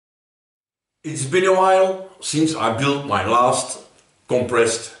It's been a while since I built my last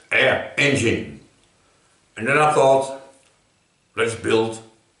compressed air engine. And then I thought, let's build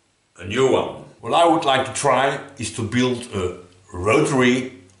a new one. What I would like to try is to build a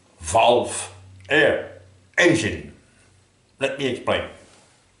rotary valve air engine. Let me explain.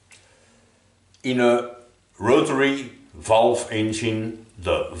 In a rotary valve engine,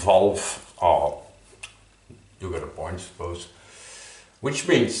 the valves are, you get a point, I suppose, which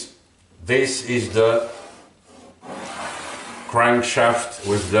means this is the crankshaft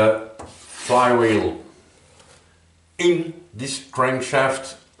with the flywheel. In this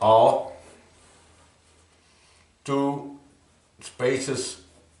crankshaft are two spaces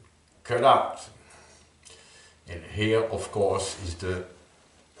cut out. And here, of course, is the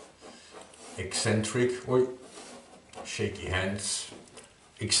eccentric, shaky hands,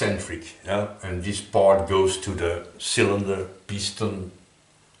 eccentric, yeah? And this part goes to the cylinder piston,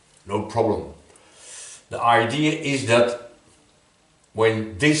 no problem. The idea is that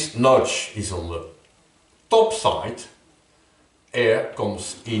when this notch is on the top side, air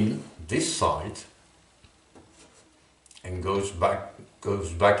comes in this side and goes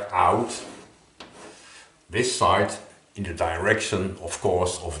back out this side in the direction, of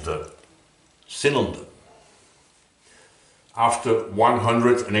course, of the cylinder. After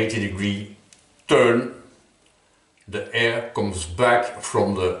 180-degree turn, the air comes back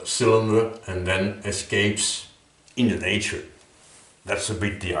from the cylinder and then escapes in the nature. That's a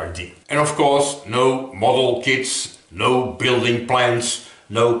bit the idea. And of course, no model kits, no building plans,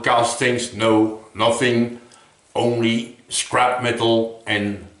 no castings, no nothing, only scrap metal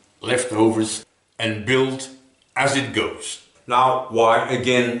and leftovers, and build as it goes. Now, why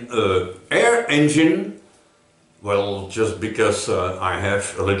again air engine? Well, just because I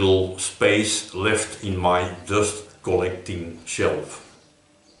have a little space left in my dust collecting shelf.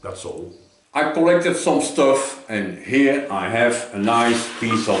 That's all. I collected some stuff, and here I have a nice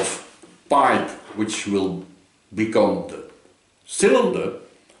piece of pipe which will become the cylinder.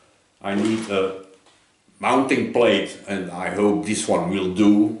 I need a mounting plate, and I hope this one will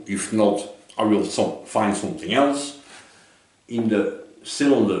do. If not, I will find something else. In the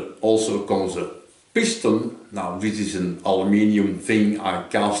cylinder also comes a piston. Now this is an aluminium thing I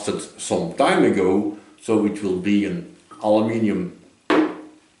casted some time ago, so it will be an aluminium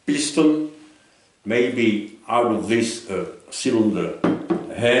piston. Maybe out of this cylinder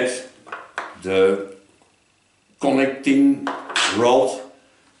head, the connecting rod,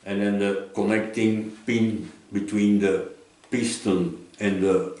 and then the connecting pin between the piston and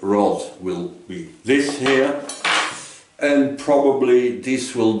the rod will be this here, and probably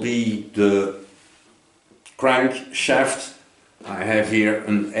this will be the crankshaft. I have here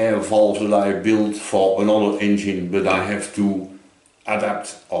an air valve that I built for another engine, but I have to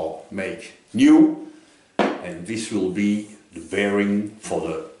adapt or make new, and this will be the bearing for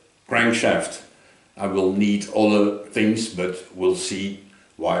the crankshaft. I will need other things, but we'll see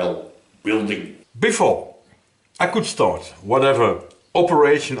while building. Before I could start whatever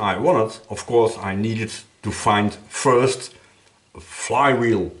operation I wanted, of course I needed to find first a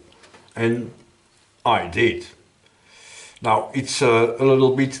flywheel, and I did. Now it's a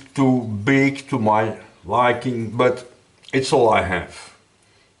little bit too big to my liking, but it's all I have.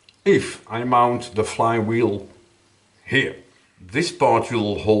 If I mount the flywheel here, this part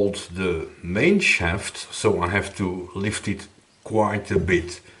will hold the main shaft, so I have to lift it quite a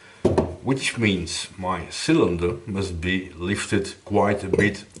bit, which means my cylinder must be lifted quite a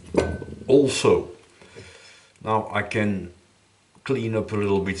bit also. Now I can clean up a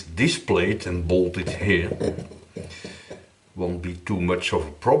little bit this plate and bolt it here. Won't be too much of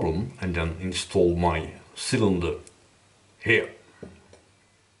a problem, and then install my cylinder here.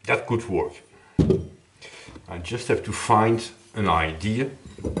 That could work. I just have to find an idea.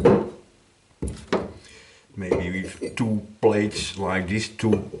 Maybe with two plates like this,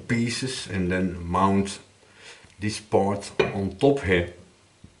 two pieces, and then mount this part on top here.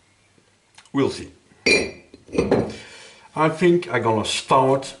 We'll see. I think I'm gonna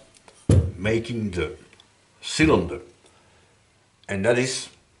start making the cylinder. And that is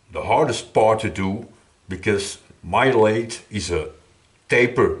the hardest part to do, because my lathe is a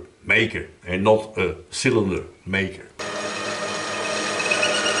taper maker and not a cylinder maker.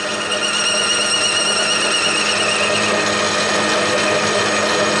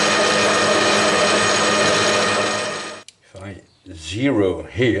 If I zero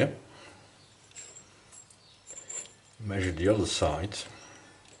here, measure the other side,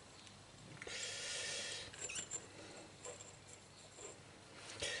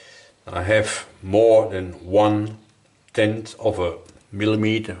 I have more than 1/10 of a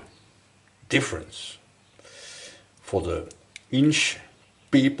millimeter difference. For the inch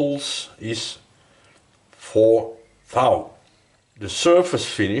peoples is 4 thou. The surface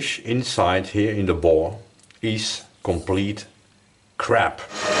finish inside here in the bore is complete crap.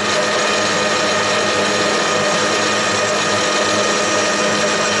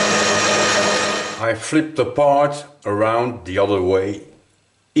 I flipped the part around the other way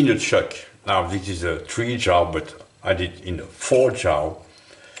in the chuck. Now this is a 3 jaw, but I did in a 4 jaw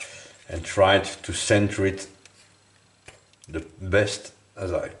and tried to center it the best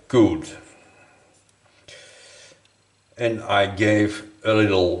as I could. And I gave a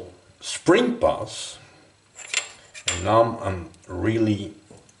little spring pass, and now I'm really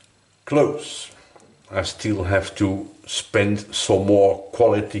close. I still have to spend some more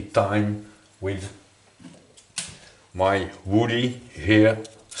quality time with my woody here,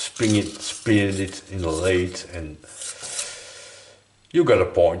 spinning it in the lathe, and you got a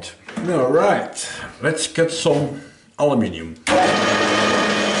point. All right, let's cut some aluminium.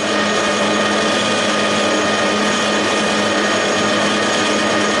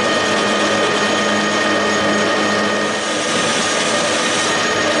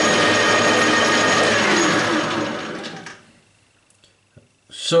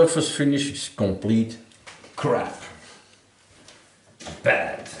 Surface finish is complete crap.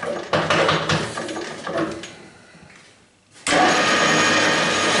 Bad.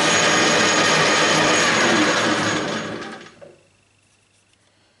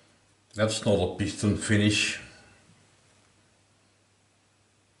 That's not a piston finish.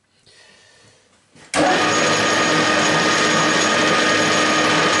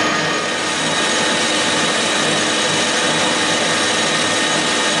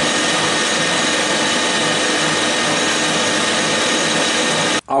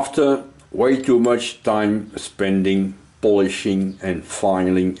 After way too much time spending polishing and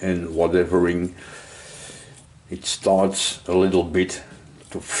filing and whatevering, it starts a little bit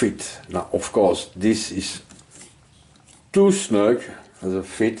to fit. Now of course this is too snug as a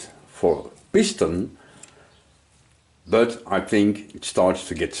fit for piston, but I think it starts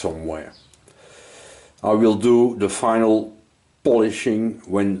to get somewhere. I will do the final polishing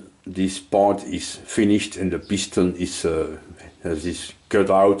when this part is finished and the piston is has this cut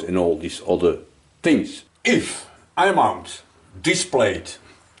out and all these other things. If I mount this plate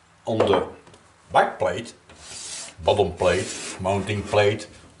on the back plate, bottom plate, mounting plate,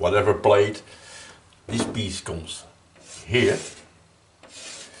 whatever plate, this piece comes here,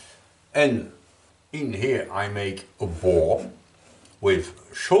 and in here I make a bore with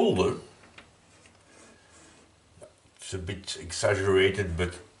shoulder. It's a bit exaggerated,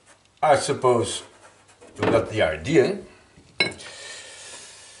 but I suppose you got the idea.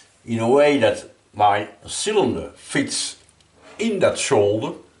 In a way that my cylinder fits in that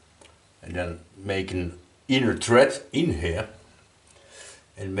shoulder, and then make an inner thread in here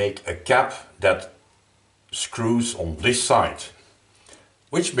and make a cap that screws on this side,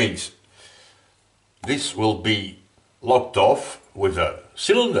 which means this will be locked off with a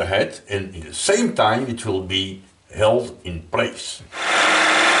cylinder head, and at the same time it will be held in place.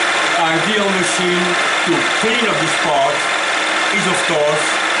 The ideal machine to clean up this part is of course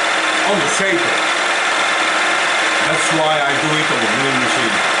on the shaper. That's why I do it on the milling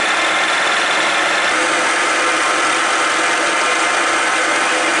machine.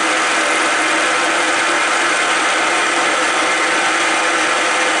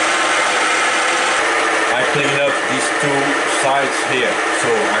 I clean up these two sides here. So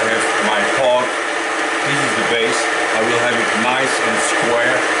I have my part, this is the base. I will have it nice and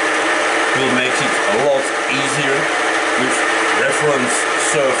square. It will make it a lot easier with reference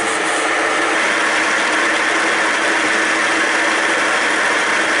surfaces.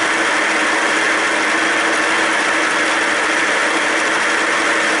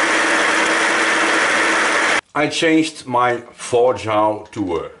 I changed my 4 jaw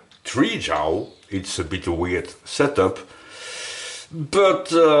to a 3 jaw. It's a bit a weird setup, but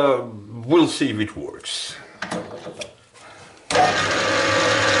we'll see if it works.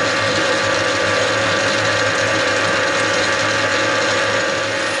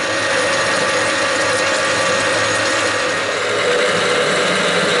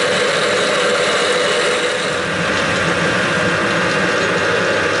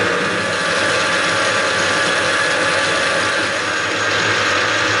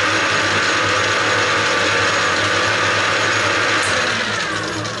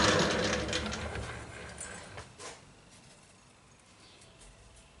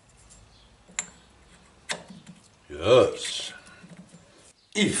 Yes.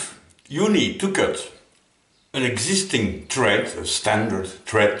 If you need to cut an existing thread, a standard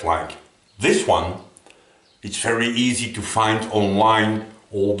thread like This one, it's very easy to find online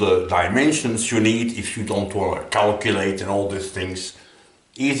all the dimensions you need if you don't want to calculate and all these things.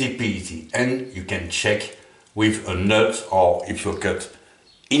 Easy peasy, and you can check with a nut, or if you cut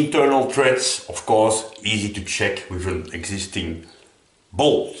internal threads, of course, easy to check with an existing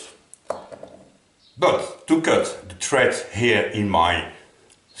bolt. But to cut the thread here in my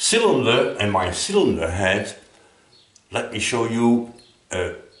cylinder and my cylinder head, let me show you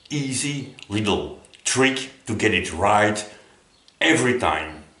an easy little trick to get it right every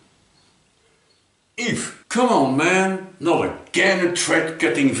time. Come on man, not again a thread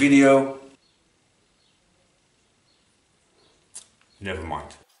cutting video. Never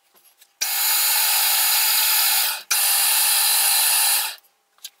mind.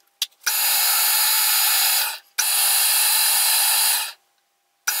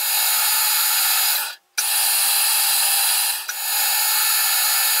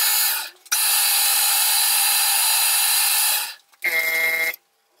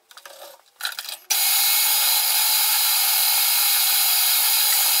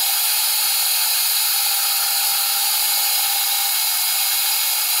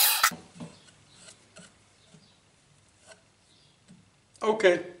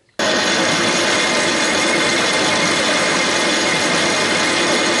 Okay.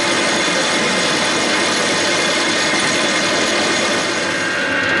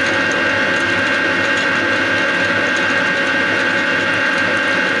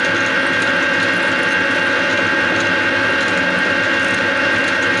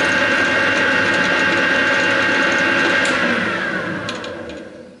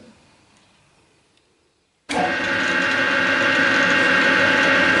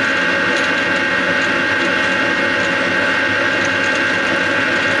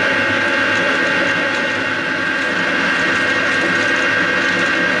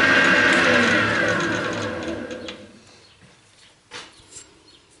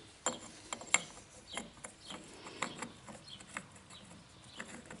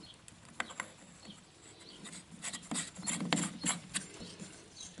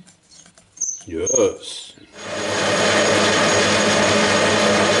 Yes.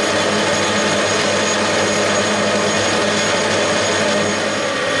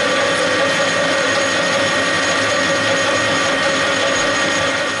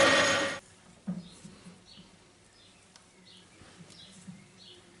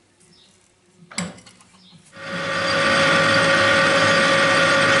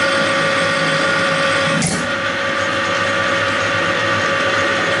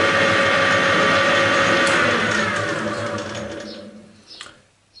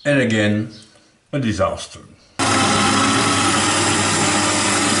 And again, a disaster.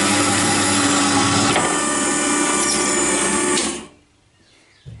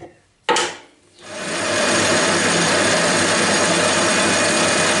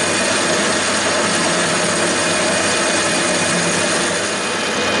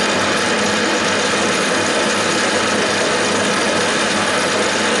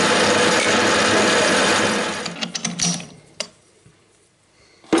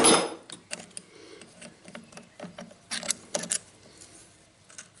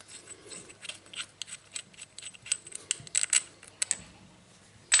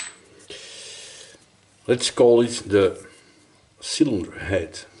 Let's call it the cylinder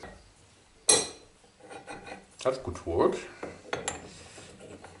head. That could work.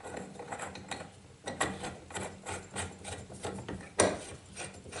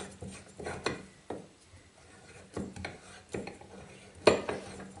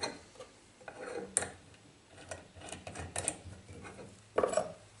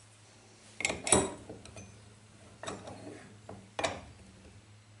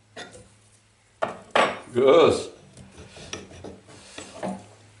 Good.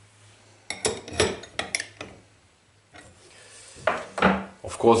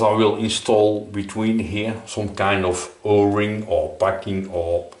 Of course I will install between here some kind of O-ring or packing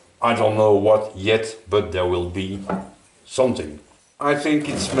or I don't know what yet, but there will be something. I think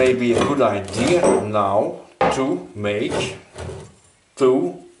it's maybe a good idea now to make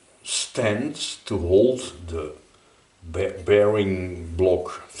two stands to hold the bearing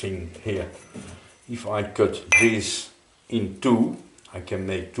block thing here. If I cut this in two, I can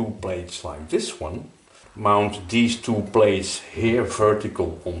make two plates like this one. Mount these two plates here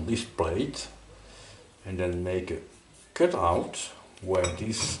vertical on this plate and then make a cutout where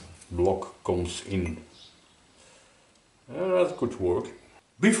this block comes in. That could work.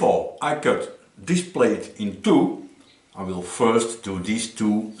 Before I cut this plate in two, I will first do these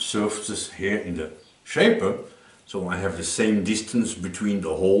two surfaces here in the shaper So I have the same distance between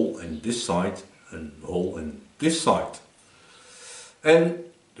the hole and this side and the hole and this side. And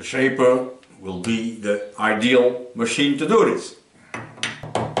the shaper will be the ideal machine to do this.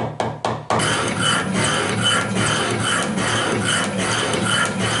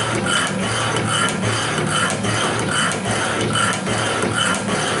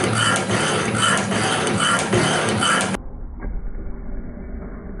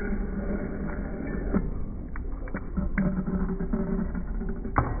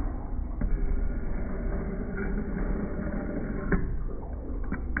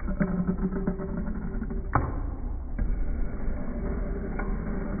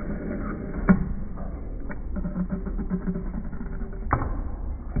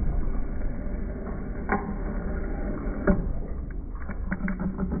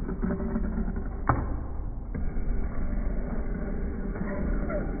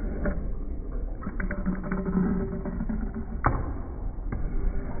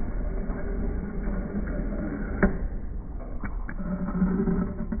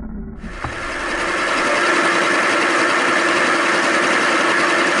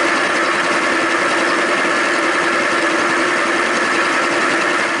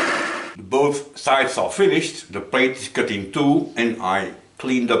 Both sides are finished, the plate is cut in two and I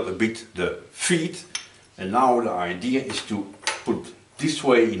cleaned up a bit the feet, and now the idea is to put this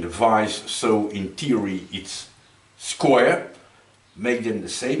way in the vise, so in theory it's square, make them the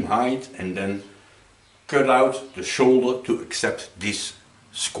same height and then cut out the shoulder to accept this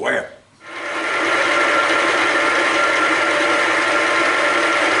square.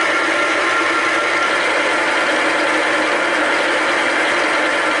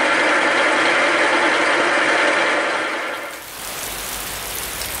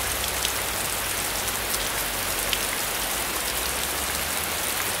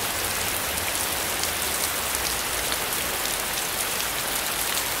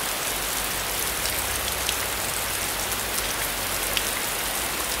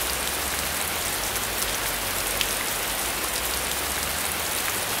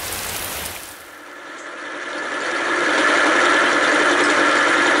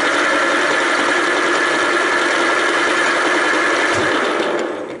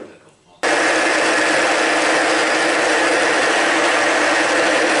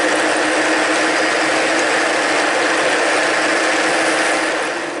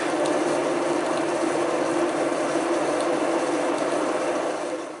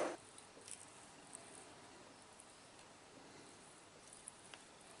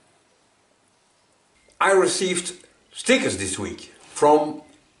 I received stickers this week from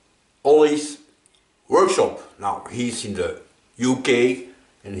Olly's workshop. Now he's in the UK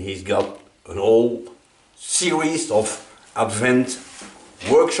and he's got an whole series of advent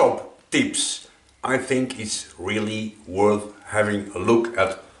workshop tips. I think it's really worth having a look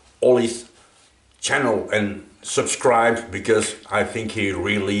at Olly's channel and subscribe, because I think he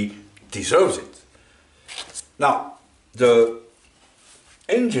really deserves it. Now the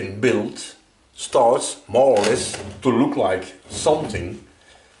engine build starts more or less to look like something,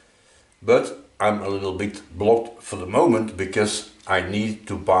 but I'm a little bit blocked for the moment because I need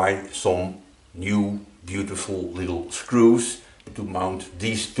to buy some new beautiful little screws to mount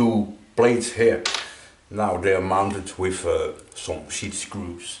these two plates here. Now they are mounted with some sheet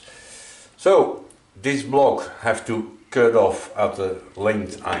screws. So this block have to cut off at the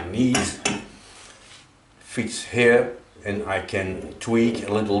length I need, fits here, and I can tweak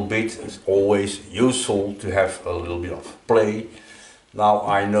a little bit. It's always useful to have a little bit of play. Now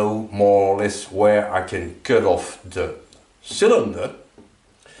I know more or less where I can cut off the cylinder,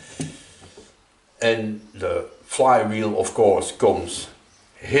 and the flywheel of course comes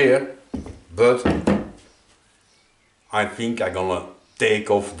here, but I think I'm gonna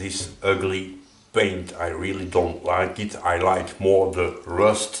take off this ugly paint. I really don't like it. I like more the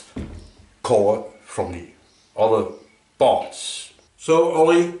rust color from the other parts. So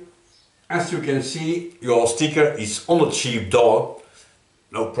Olly, as you can see, your sticker is on the cheap door.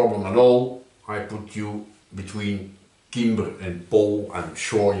 No problem at all. I put you between Kimber and Paul. I'm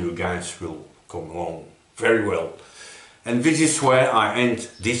sure you guys will come along very well. And this is where I end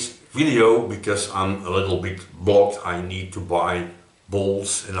this video, because I'm a little bit blocked. I need to buy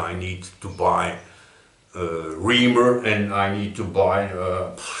bolts and I need to buy reamer and I need to buy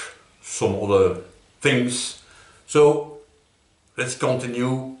some other things. So let's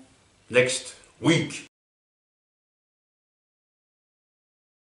continue next week.